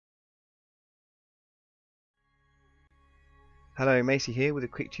Hello, Macey here with a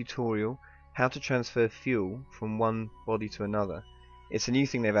quick tutorial how to transfer fuel from one body to another. It's a new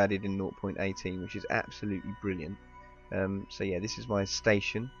thing they've added in 0.18 which is absolutely brilliant. So yeah, this is my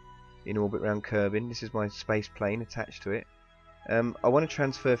station in orbit around Kerbal. This is my space plane attached to it. I want to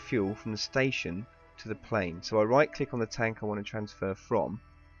transfer fuel from the station to the plane. So I right click on the tank I want to transfer from,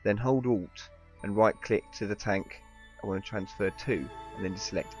 then hold Alt and right click to the tank I want to transfer to, and then just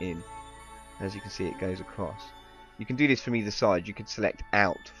select in. As you can see, it goes across. You can do this from either side. You could select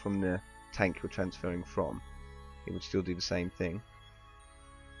out from the tank you're transferring from. It would still do the same thing.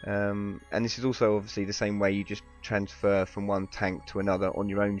 And this is also obviously the same way you just transfer from one tank to another on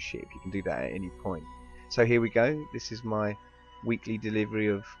your own ship. You can do that at any point. So here we go. This is my weekly delivery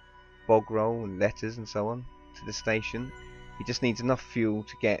of bog roll and letters and so on to the station. It just needs enough fuel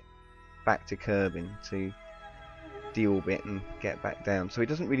to get back to Kerbal to deorbit and get back down. So it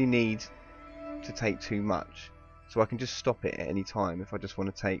doesn't really need to take too much. So I can just stop it at any time if I just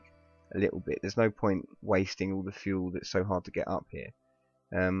want to take a little bit. There's no point wasting all the fuel that's so hard to get up here.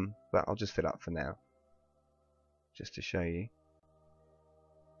 But I'll just fill up for now, just to show you.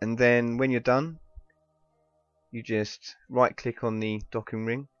 And then when you're done, you just right click on the docking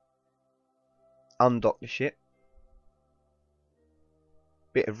ring, undock the ship,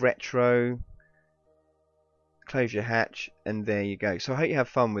 bit of retro, close your hatch, and there you go. So I hope you have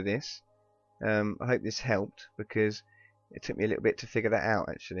fun with this. I hope this helped, because it took me a little bit to figure that out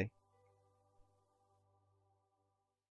actually.